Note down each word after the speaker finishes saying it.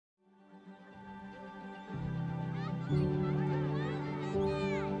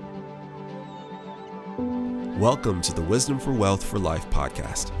Welcome to the Wisdom for Wealth for Life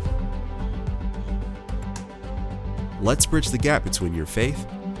podcast. Let's bridge the gap between your faith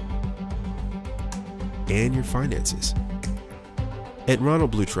and your finances. At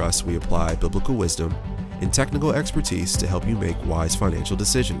Ronald Blue Trust, we apply biblical wisdom and technical expertise to help you make wise financial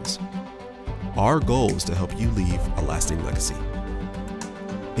decisions. Our goal is to help you leave a lasting legacy.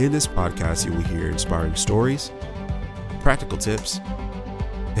 In this podcast, you will hear inspiring stories, practical tips,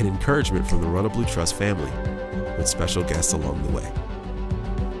 and encouragement from the Ronald Blue Trust family, with special guests along the way.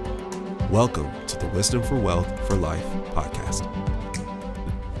 Welcome to the Wisdom for Wealth for Life podcast.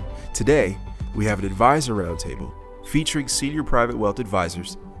 Today, we have an advisor roundtable featuring senior private wealth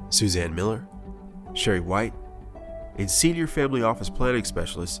advisors Suzanne Miller, Sherry White, and senior family office planning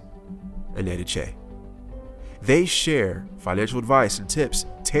specialist Aneta Che. They share financial advice and tips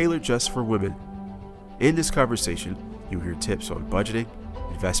tailored just for women. In this conversation, you'll hear tips on budgeting,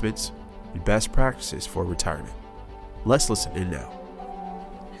 investments, and best practices for retirement. Let's listen in now.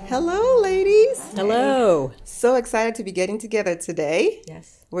 Hello, ladies. Hello. So excited to be getting together today.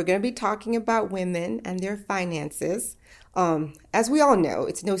 Yes. We're going to be talking about women and their finances. As we all know,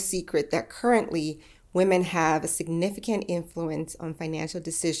 it's no secret that currently women have a significant influence on financial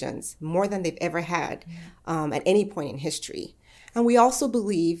decisions, more than they've ever had at any point in history. And we also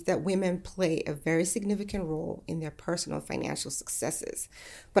believe that women play a very significant role in their personal financial successes.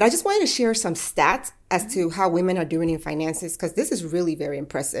 But I just wanted to share some stats as to how women are doing in finances, because this is really very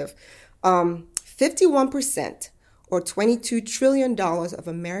impressive. 51%, or $22 trillion of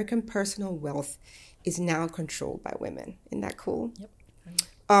American personal wealth is now controlled by women. Isn't that cool? Yep.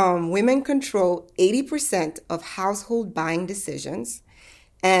 Women control 80% of household buying decisions,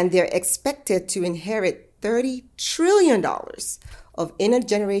 and they're expected to inherit $30 trillion of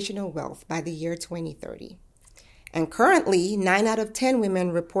intergenerational wealth by the year 2030. And currently, 9 out of 10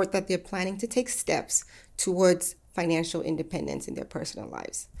 women report that they're planning to take steps towards financial independence in their personal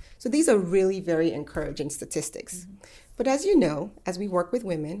lives. So these are really very encouraging statistics. Mm-hmm. But as you know, as we work with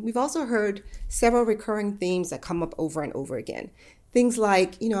women, we've also heard several recurring themes that come up over and over again. Things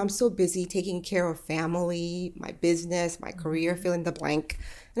like, I'm so busy taking care of family, my business, my career, fill in the blank,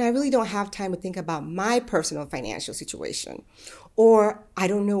 and I really don't have time to think about my personal financial situation. Or I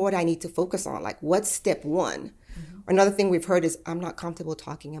don't know what I need to focus on, like what's step one? Mm-hmm. Another thing we've heard is I'm not comfortable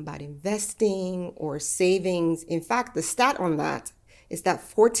talking about investing or savings. In fact, the stat on that is that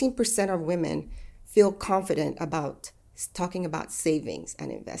 14% of women feel confident about talking about savings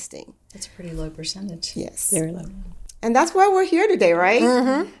and investing. That's a pretty low percentage. Yes. Very low. And that's why we're here today, right?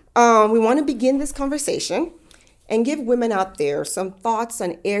 Mm-hmm. We want to begin this conversation and give women out there some thoughts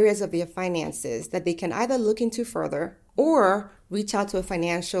on areas of their finances that they can either look into further or reach out to a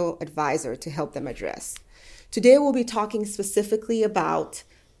financial advisor to help them address. Today, we'll be talking specifically about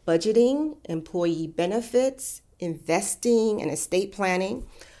budgeting, employee benefits, investing, and estate planning.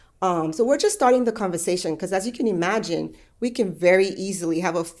 So we're just starting the conversation because, as you can imagine, we can very easily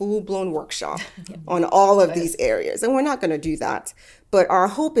have a full-blown workshop on all of these areas, and we're not going to do that. But our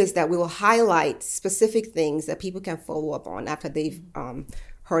hope is that we will highlight specific things that people can follow up on after they've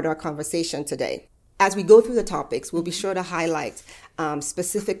heard our conversation today. As we go through the topics, we'll be sure to highlight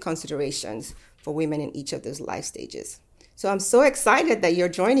specific considerations for women in each of those life stages. So I'm so excited that you're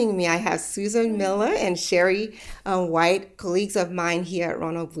joining me. I have Susan Miller and Sherry White, colleagues of mine here at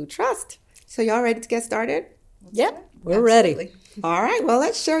Ronald Blue Trust. So y'all ready to get started? Yep, we're ready. All right. Well,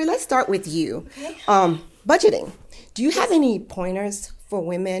 let's start with you. Budgeting. Do you have any pointers for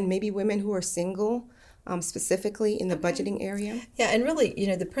women, maybe women who are single, specifically in the budgeting area? Yeah, and really,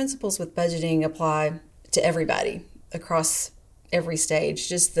 the principles with budgeting apply to everybody across every stage.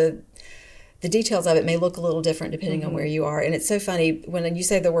 Just the details of it may look a little different depending on where you are. And it's so funny, when you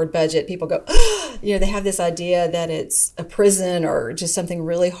say the word budget, people go, they have this idea that it's a prison or just something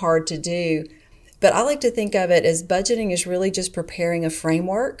really hard to do. But I like to think of it as budgeting is really just preparing a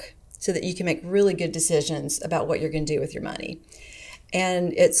framework so that you can make really good decisions about what you're going to do with your money.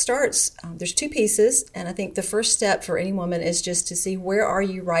 And it starts, there's 2 pieces. And I think the first step for any woman is just to see, where are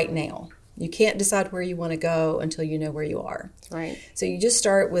you right now? You can't decide where you want to go until you know where you are. Right. So you just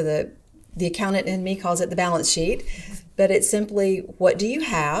start with the accountant in me calls it the balance sheet, but it's simply, what do you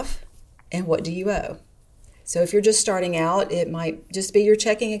have and what do you owe? So if you're just starting out, it might just be your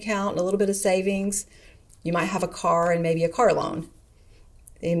checking account and a little bit of savings. You might have a car and maybe a car loan.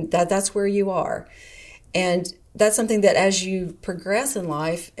 And that's where you are. And that's something that as you progress in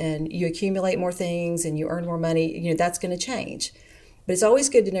life and you accumulate more things and you earn more money, that's going to change. But it's always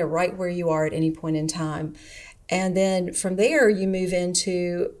good to know right where you are at any point in time. And then from there, you move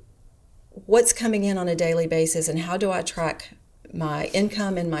into what's coming in on a daily basis and how do I track my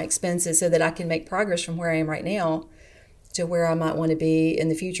income and my expenses so that I can make progress from where I am right now to where I might want to be in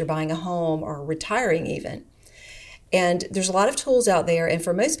the future, buying a home or retiring even. And there's a lot of tools out there. And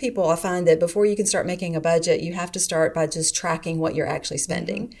for most people, I find that before you can start making a budget, you have to start by just tracking what you're actually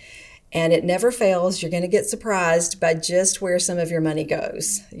spending. Mm-hmm. And it never fails. You're going to get surprised by just where some of your money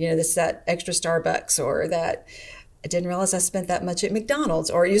goes. You know, this that extra Starbucks, or that I didn't realize I spent that much at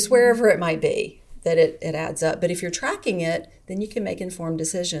McDonald's, or just wherever it might be, that it adds up. But if you're tracking it, then you can make informed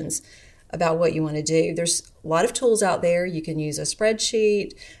decisions about what you want to do. There's a lot of tools out there. You can use a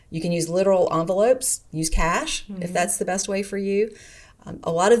spreadsheet. You can use literal envelopes, use cash, if that's the best way for you.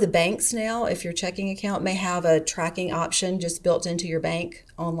 A lot of the banks now, if your checking account may have a tracking option just built into your bank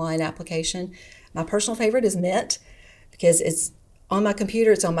online application. My personal favorite is Mint, because it's on my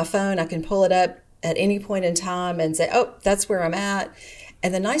computer, it's on my phone. I can pull it up at any point in time and say, oh, that's where I'm at.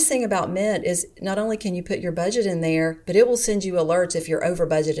 And the nice thing about Mint is not only can you put your budget in there, but it will send you alerts if you're over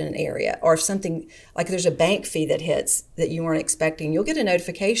budget in an area, or if something like there's a bank fee that hits that you weren't expecting, you'll get a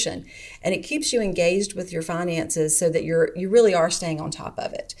notification, and it keeps you engaged with your finances so that you really are staying on top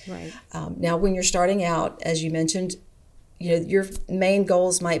of it. Right. Now, when you're starting out, as you mentioned, you know, your main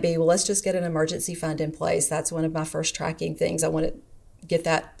goals might be, well, let's just get an emergency fund in place. That's one of my first tracking things. I want to get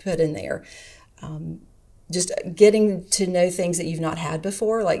that put in there. Just getting to know things that you've not had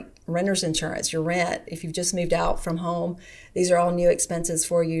before, like renter's insurance, your rent. If you've just moved out from home, these are all new expenses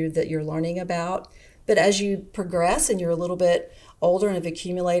for you that you're learning about. But as you progress and you're a little bit older and have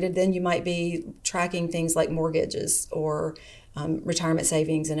accumulated, then you might be tracking things like mortgages or retirement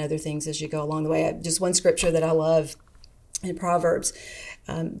savings and other things as you go along the way. Just one scripture that I love in Proverbs,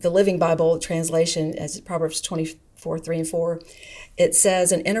 the Living Bible translation, as Proverbs 24:3-4, it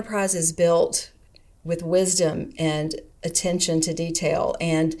says, an enterprise is built with wisdom and attention to detail.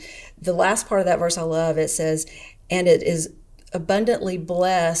 And the last part of that verse I love, it says, and it is abundantly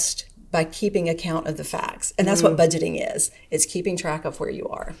blessed by keeping account of the facts. And that's what budgeting is. It's keeping track of where you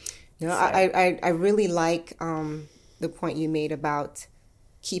are. You know, I really like the point you made about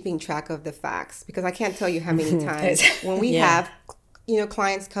keeping track of the facts, because I can't tell you how many times when we have, you know,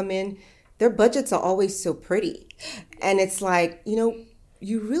 clients come in, their budgets are always so pretty. And it's like, you know,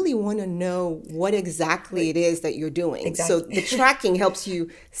 you really want to know what exactly it is that you're doing. Exactly. So the tracking helps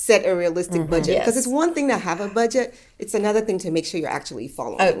you set a realistic budget. Because it's one thing to have a budget. It's another thing to make sure you're actually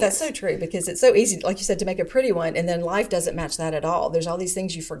following it. That's so true, because it's so easy, like you said, to make a pretty one, and then life doesn't match that at all. There's all these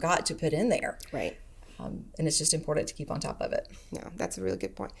things you forgot to put in there. Right. And it's just important to keep on top of it. No, that's a really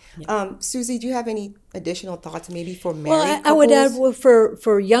good point. Yeah. Susie, do you have any additional thoughts maybe for married couples? I would add,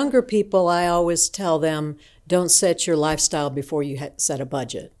 for younger people, I always tell them, don't set your lifestyle before you set a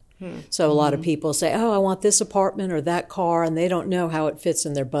budget. So a lot of people say, oh, I want this apartment or that car, and they don't know how it fits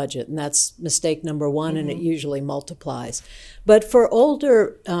in their budget. And that's mistake number one, and it usually multiplies. But for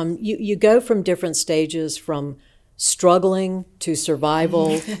older, you go from different stages, from struggling to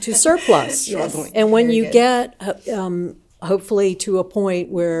survival to surplus. And when you get hopefully to a point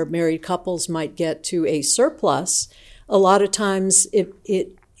where married couples might get to a surplus, a lot of times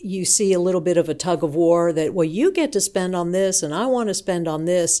you see a little bit of a tug of war that, well, you get to spend on this and I want to spend on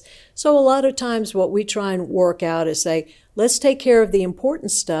this. So a lot of times what we try and work out is say, let's take care of the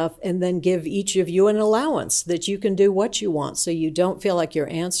important stuff and then give each of you an allowance that you can do what you want, so you don't feel like you're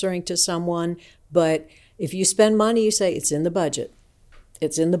answering to someone. But if you spend money, you say, it's in the budget.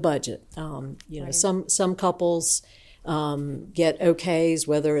 It's in the budget. You know, some couples get okays,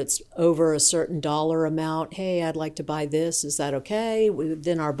 whether it's over a certain dollar amount. Hey, I'd like to buy this. Is that okay?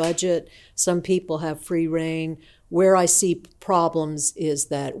 Within our budget. Some people have free reign. Where I see problems is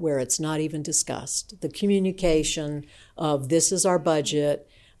that where it's not even discussed. The communication of this is our budget,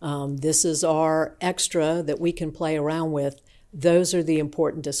 this is our extra that we can play around with. Those are the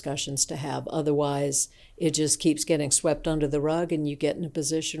important discussions to have. Otherwise, it just keeps getting swept under the rug, and you get in a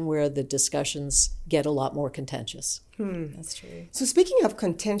position where the discussions get a lot more contentious. That's true. So speaking of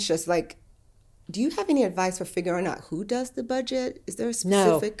contentious, like, do you have any advice for figuring out who does the budget? Is there a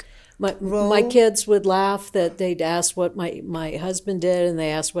specific role? My kids would laugh that they'd ask what my husband did, and they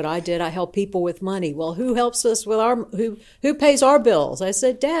asked what I did. I help people with money. Well, who helps us with who pays our bills? I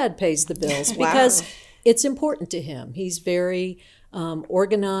said, Dad pays the bills because it's important to him. He's very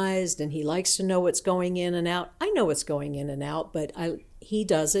organized, and he likes to know what's going in and out. I know what's going in and out, but he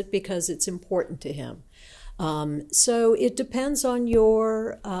does it because it's important to him. So it depends on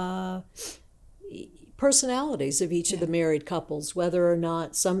your personalities of each of the married couples, whether or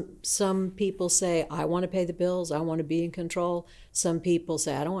not some people say, I want to pay the bills, I want to be in control. Some people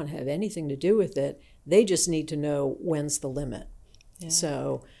say, I don't want to have anything to do with it. They just need to know when's the limit. Yeah.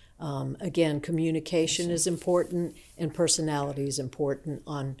 So Again, communication is important, and personality is important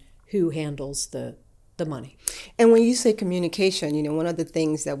on who handles the money. And when you say communication, one of the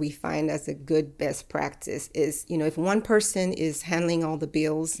things that we find as a good best practice is, if one person is handling all the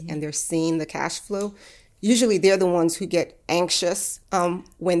bills and they're seeing the cash flow, usually they're the ones who get anxious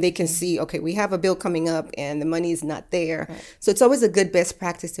when they can see, okay, we have a bill coming up and the money is not there. Right. So it's always a good best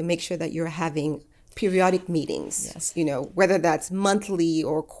practice to make sure that you're having periodic meetings, whether that's monthly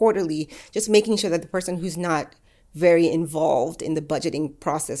or quarterly, just making sure that the person who's not very involved in the budgeting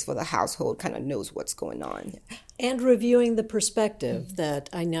process for the household kind of knows what's going on. And reviewing the perspective that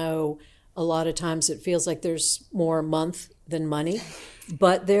I know a lot of times it feels like there's more month than money,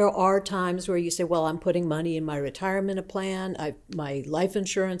 but there are times where you say, well, I'm putting money in my retirement plan, my life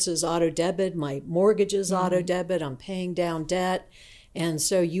insurance is auto debit, my mortgage is auto debit, I'm paying down debt. And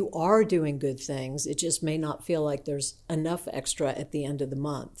so you are doing good things. It just may not feel like there's enough extra at the end of the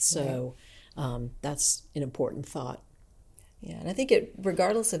month. So that's an important thought. Yeah, and I think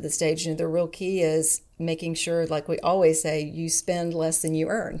regardless of the stage, the real key is making sure, like we always say, you spend less than you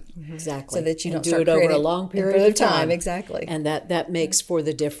earn. Exactly. So that you don't do start it over a long period of time. Exactly. And that makes for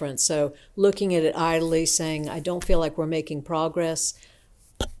the difference. So looking at it idly, saying, I don't feel like we're making progress,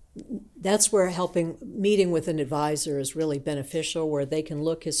 that's where meeting with an advisor is really beneficial, where they can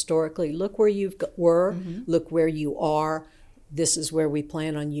look historically, look where you were, look where you are, this is where we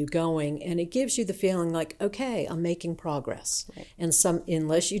plan on you going, and it gives you the feeling like, okay, I'm making progress. Right. And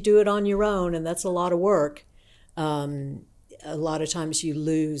unless you do it on your own, and that's a lot of work, a lot of times you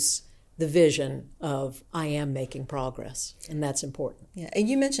lose the vision of I am making progress, and that's important. Yeah, and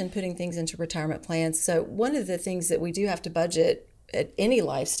you mentioned putting things into retirement plans. So one of the things that we do have to budget at any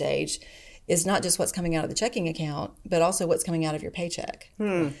life stage is not just what's coming out of the checking account, but also what's coming out of your paycheck.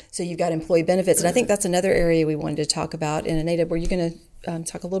 So you've got employee benefits. And I think that's another area we wanted to talk about. And Anita, were you going to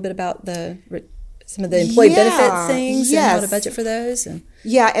talk a little bit about some of the employee benefit things and how to budget for those?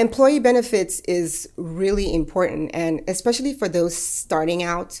 Yeah, employee benefits is really important. And especially for those starting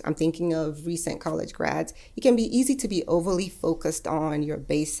out, I'm thinking of recent college grads, it can be easy to be overly focused on your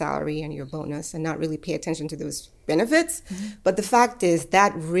base salary and your bonus and not really pay attention to those benefits. But the fact is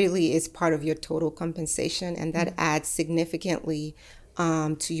that really is part of your total compensation, and that adds significantly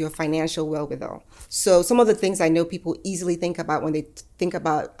to your financial wherewithal. So some of the things I know people easily think about when they think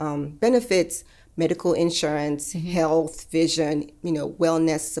about benefits: medical insurance, health, vision,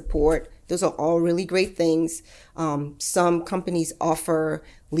 wellness support. Those are all really great things. Some companies offer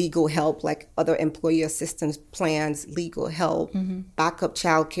legal help, like other employee assistance plans, legal help, backup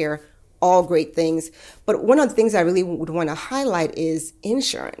childcare, all great things. But one of the things I really would want to highlight is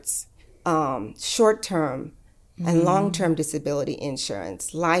insurance, short-term and long-term disability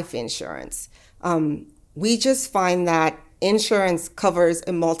insurance, life insurance. We just find that insurance covers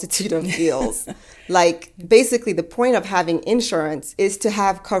a multitude of bills. Like, basically, the point of having insurance is to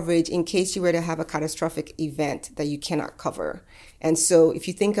have coverage in case you were to have a catastrophic event that you cannot cover. And so if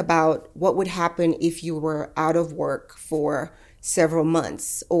you think about what would happen if you were out of work for several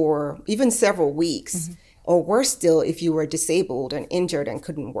months or even several weeks, or worse still, if you were disabled and injured and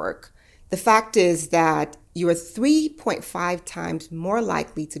couldn't work, the fact is that you are 3.5 times more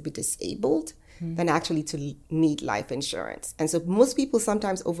likely to be disabled than actually to need life insurance. And so most people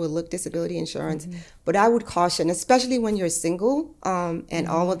sometimes overlook disability insurance, but I would caution, especially when you're single and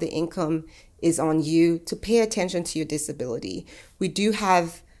all of the income is on you, to pay attention to your disability. We do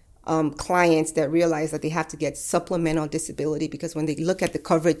have clients that realize that they have to get supplemental disability because when they look at the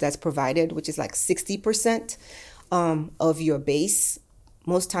coverage that's provided, which is like 60% of your base,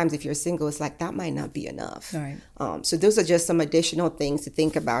 most times if you're single, it's like that might not be enough. Right. So those are just some additional things to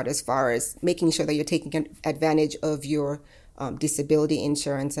think about as far as making sure that you're taking advantage of your disability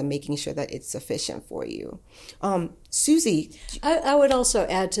insurance and making sure that it's sufficient for you. Susie? I would also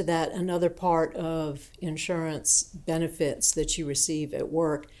add to that another part of insurance benefits that you receive at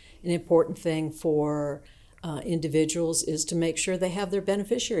work. An important thing for individuals is to make sure they have their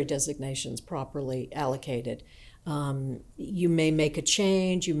beneficiary designations properly allocated. You may make a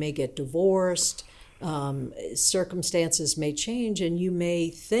change, you may get divorced, circumstances may change, and you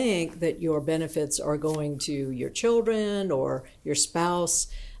may think that your benefits are going to your children or your spouse,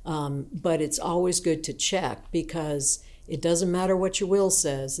 but it's always good to check because it doesn't matter what your will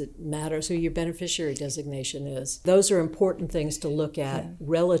says, it matters who your beneficiary designation is. Those are important things to look at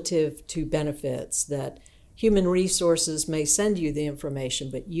relative to benefits that Human Resources may send you the information,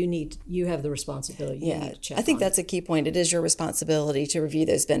 but you have the responsibility. You need to check I think on that's a key point. It is your responsibility to review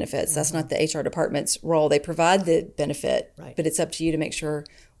those benefits. That's not the HR department's role. They provide the benefit, but it's up to you to make sure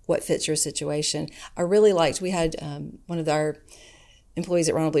what fits your situation. I really liked, we had one of our employees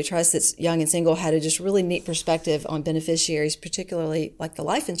at Ronald Blue Trust that's young and single had a just really neat perspective on beneficiaries, particularly like the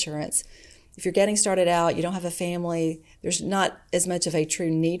life insurance. If you're getting started out, you don't have a family, there's not as much of a true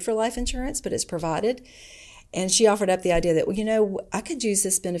need for life insurance, but it's provided. And she offered up the idea that, well, you know, I could use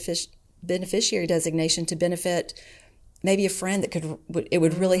this beneficiary designation to benefit maybe a friend that it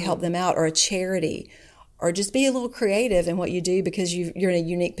would really help them out, or a charity, or just be a little creative in what you do, because you're in a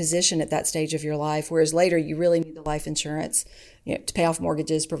unique position at that stage of your life, whereas later you really need the life insurance, you know, to pay off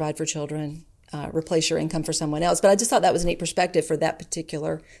mortgages, provide for children, replace your income for someone else. But I just thought that was a neat perspective for that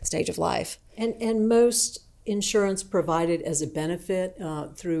particular stage of life. And most insurance provided as a benefit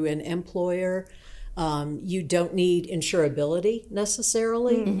through an employer, you don't need insurability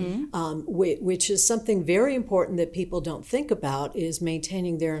necessarily, which is something very important that people don't think about, is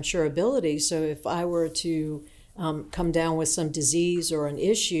maintaining their insurability. So if I were to come down with some disease or an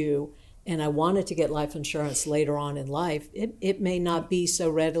issue, and I wanted to get life insurance later on in life, it may not be so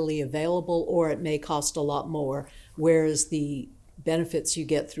readily available, or it may cost a lot more, whereas the benefits you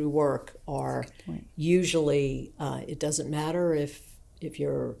get through work are usually, it doesn't matter if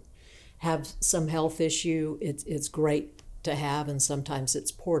you're have some health issue, it's great to have, and sometimes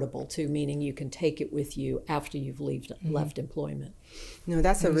it's portable too, meaning you can take it with you after you've left employment. No,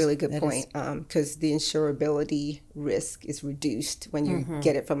 that's a really good point, because the insurability risk is reduced when you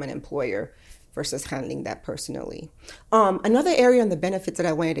get it from an employer versus handling that personally. Another area on the benefits that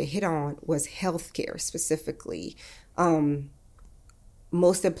I wanted to hit on was healthcare specifically.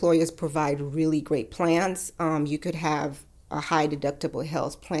 Most employers provide really great plans. You could have a high deductible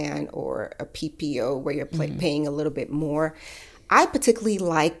health plan or a PPO where you're paying a little bit more. I particularly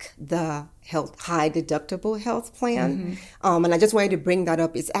like the high deductible health plan. And I just wanted to bring that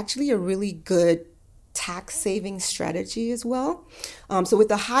up. It's actually a really good tax saving strategy as well. So with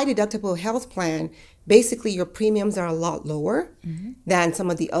the high deductible health plan, basically your premiums are a lot lower than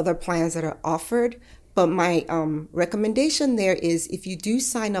some of the other plans that are offered. But my recommendation there is, if you do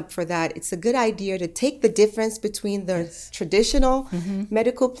sign up for that, it's a good idea to take the difference between the traditional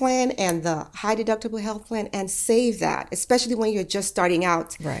medical plan and the high deductible health plan and save that, especially when you're just starting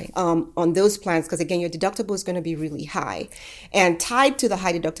out on those plans, because again, your deductible is going to be really high. And tied to the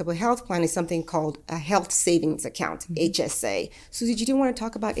high deductible health plan is something called a health savings account, HSA. Susie, did you want to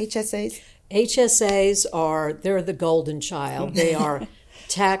talk about HSAs? HSAs they're the golden child. They are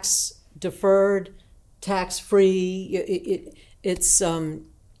tax deferred, tax-free. It's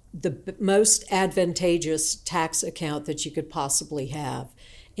the most advantageous tax account that you could possibly have.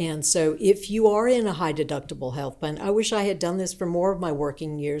 And so if you are in a high deductible health plan, I wish I had done this for more of my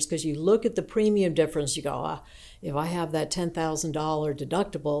working years, because you look at the premium difference, you go, if I have that $10,000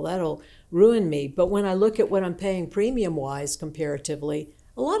 deductible, that'll ruin me. But when I look at what I'm paying premium-wise comparatively,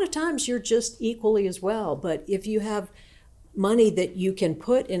 a lot of times you're just equally as well. But if you have money that you can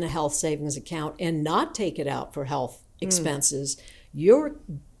put in a health savings account and not take it out for health expenses, you're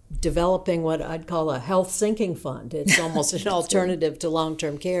developing what I'd call a health sinking fund. It's almost an alternative to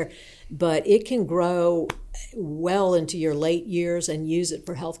long-term care, but it can grow well into your late years and use it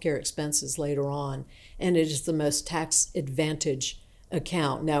for healthcare expenses later on. And it is the most tax advantage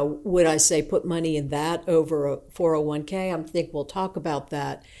account. Now, would I say put money in that over a 401k? I think we'll talk about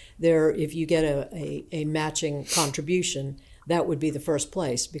that. If you get a matching contribution, that would be the first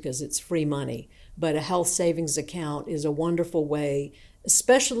place, because it's free money. But a health savings account is a wonderful way,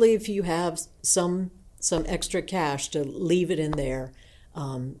 especially if you have some extra cash, to leave it in there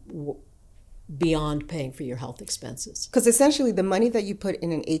beyond paying for your health expenses. Because essentially the money that you put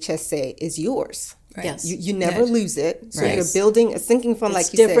in an HSA is yours. Right. Yes. You never lose it. So you're building a sinking fund,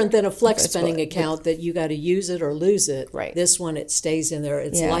 like you said. It's different than a flex spending account that you got to use it or lose it. Right. This one, it stays in there.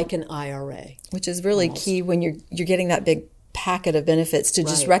 It's like an IRA. Which is really key when you're getting that big packet of benefits, to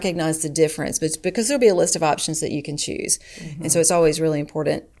just recognize the difference. But because there'll be a list of options that you can choose. And so it's always really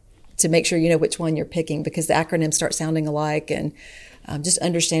important to make sure you know which one you're picking, because the acronyms start sounding alike, and just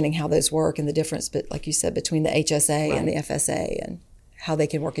understanding how those work and the difference, but like you said, between the HSA and the FSA, and how they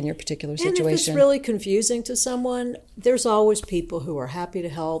can work in your particular situation. And if it's really confusing to someone, there's always people who are happy to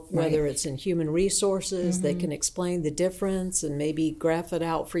help, whether it's in human resources, they can explain the difference and maybe graph it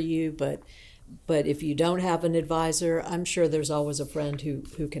out for you. But if you don't have an advisor, I'm sure there's always a friend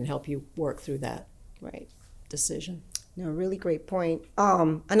who can help you work through that decision. No, really great point.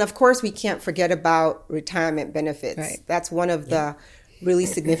 And of course, we can't forget about retirement benefits. Right. That's one of the really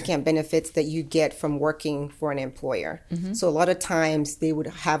significant benefits that you get from working for an employer. So a lot of times they would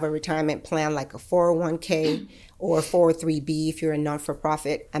have a retirement plan like a 401k or 403b if you're a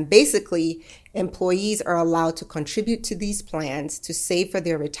not-for-profit. And basically, employees are allowed to contribute to these plans to save for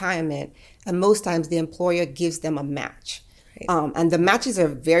their retirement. And most times the employer gives them a match. Right. And the matches are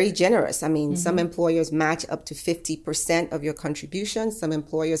very generous. I mean, some employers match up to 50% of your contributions. Some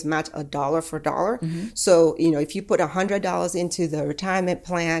employers match $1 for dollar. So, if you put $100 into the retirement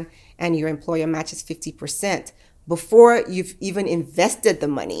plan and your employer matches 50%, before you've even invested the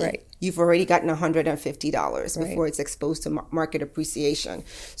money, right, you've already gotten $150 before it's exposed to market appreciation.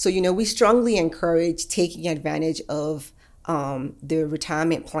 So, we strongly encourage taking advantage of the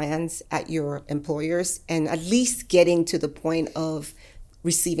retirement plans at your employers and at least getting to the point of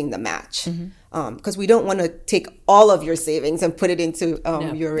receiving the match. Because we don't want to take all of your savings and put it into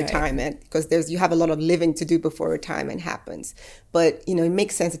your retirement, because you have a lot of living to do before retirement happens. But, it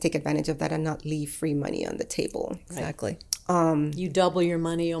makes sense to take advantage of that and not leave free money on the table. Exactly. You double your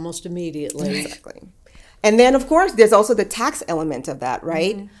money almost immediately. Exactly. And then, of course, there's also the tax element of that,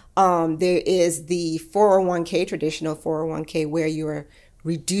 right? There is the 401k, traditional 401k, where you are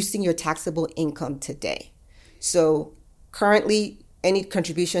reducing your taxable income today. So currently, any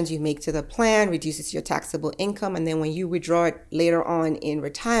contributions you make to the plan reduces your taxable income. And then when you withdraw it later on in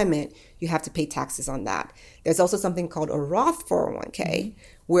retirement, you have to pay taxes on that. There's also something called a Roth 401k,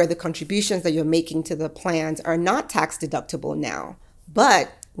 where the contributions that you're making to the plans are not tax deductible now.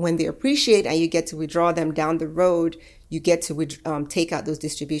 But when they appreciate and you get to withdraw them down the road, you get to take out those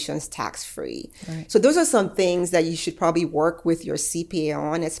distributions tax-free. Right. So those are some things that you should probably work with your CPA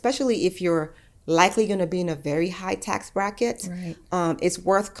on, especially if you're likely going to be in a very high tax bracket. Right. It's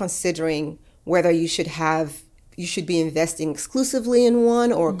worth considering whether you should be investing exclusively in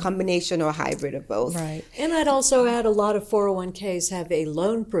one or a combination or a hybrid of both. Right. And I'd also add, a lot of 401ks have a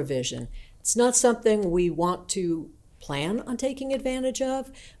loan provision. It's not something we want to plan on taking advantage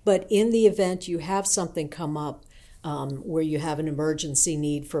of, but in the event you have something come up where you have an emergency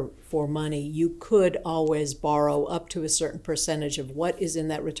need for money, you could always borrow up to a certain percentage of what is in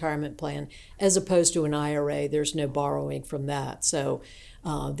that retirement plan, as opposed to an IRA. There's no borrowing from that. So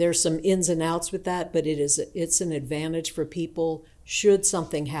there's some ins and outs with that, but it's an advantage for people should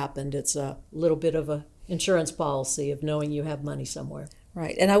something happen. It's a little bit of a insurance policy of knowing you have money somewhere.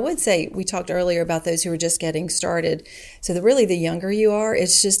 Right. And I would say, we talked earlier about those who are just getting started. So the younger you are,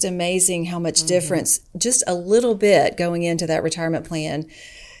 it's just amazing how much difference, just a little bit going into that retirement plan,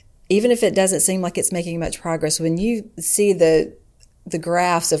 even if it doesn't seem like it's making much progress, when you see the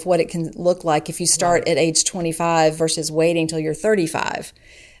graphs of what it can look like if you start at age 25 versus waiting till you're 35,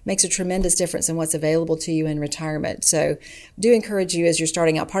 makes a tremendous difference in what's available to you in retirement. So I do encourage you, as you're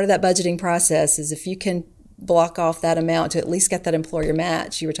starting out, part of that budgeting process is if you can block off that amount to at least get that employer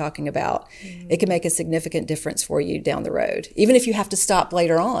match you were talking about, it can make a significant difference for you down the road. Even if you have to stop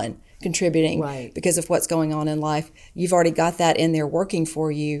later on contributing because of what's going on in life, you've already got that in there working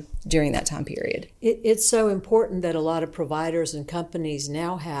for you during that time period. It's so important that a lot of providers and companies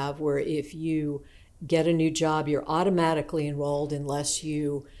now have, where if you get a new job, you're automatically enrolled unless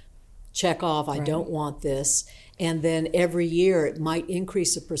you check off, I don't want this. And then every year it might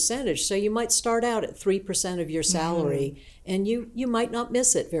increase a percentage. So you might start out at 3% of your salary, and you might not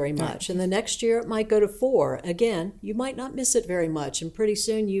miss it very much. And the next year it might go to 4%. Again, you might not miss it very much. And pretty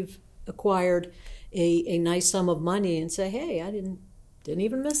soon you've acquired a nice sum of money and say, hey, I didn't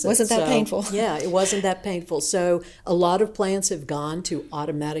even miss it. Wasn't that painful? Yeah, it wasn't that painful. So a lot of plans have gone to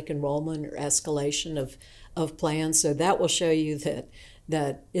automatic enrollment or escalation of plans. So that will show you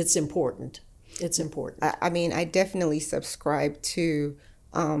that it's important. It's important. I mean, I definitely subscribe to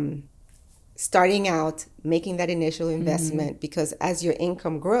starting out, making that initial investment, because as your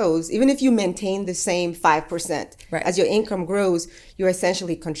income grows, even if you maintain the same 5%, as your income grows, you're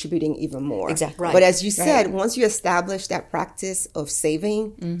essentially contributing even more. Exactly. But as you said, once you establish that practice of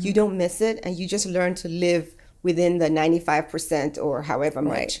saving, you don't miss it, and you just learn to live within the 95% or however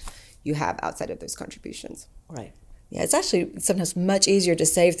much you have outside of those contributions. Right. Yeah, it's actually sometimes much easier to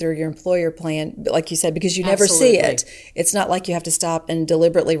save through your employer plan, like you said, because you never see it. It's not like you have to stop and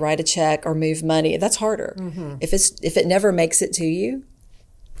deliberately write a check or move money. That's harder. If it never makes it to you,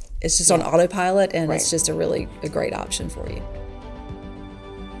 it's just on autopilot, and it's just a great option for you.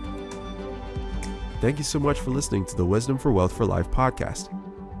 Thank you so much for listening to the Wisdom for Wealth for Life podcast.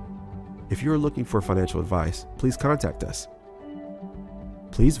 If you are looking for financial advice, please contact us.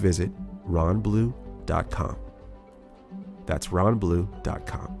 Please visit ronblue.com. That's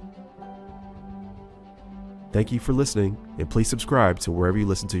ronblue.com. Thank you for listening, and please subscribe to wherever you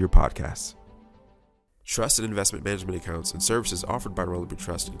listen to your podcasts. Trust and investment management accounts and services offered by Ronald Blue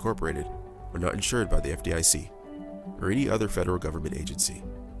Trust Incorporated are not insured by the FDIC or any other federal government agency,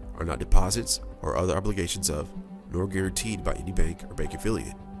 are not deposits or other obligations of, nor guaranteed by any bank or bank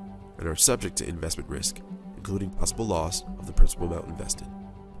affiliate, and are subject to investment risk, including possible loss of the principal amount invested.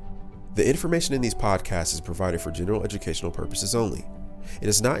 The information in these podcasts is provided for general educational purposes only. It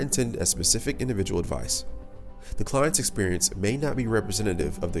is not intended as specific individual advice. The client's experience may not be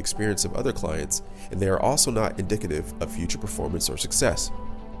representative of the experience of other clients, and they are also not indicative of future performance or success.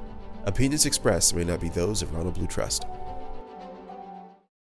 Opinions expressed may not be those of Ronald Blue Trust.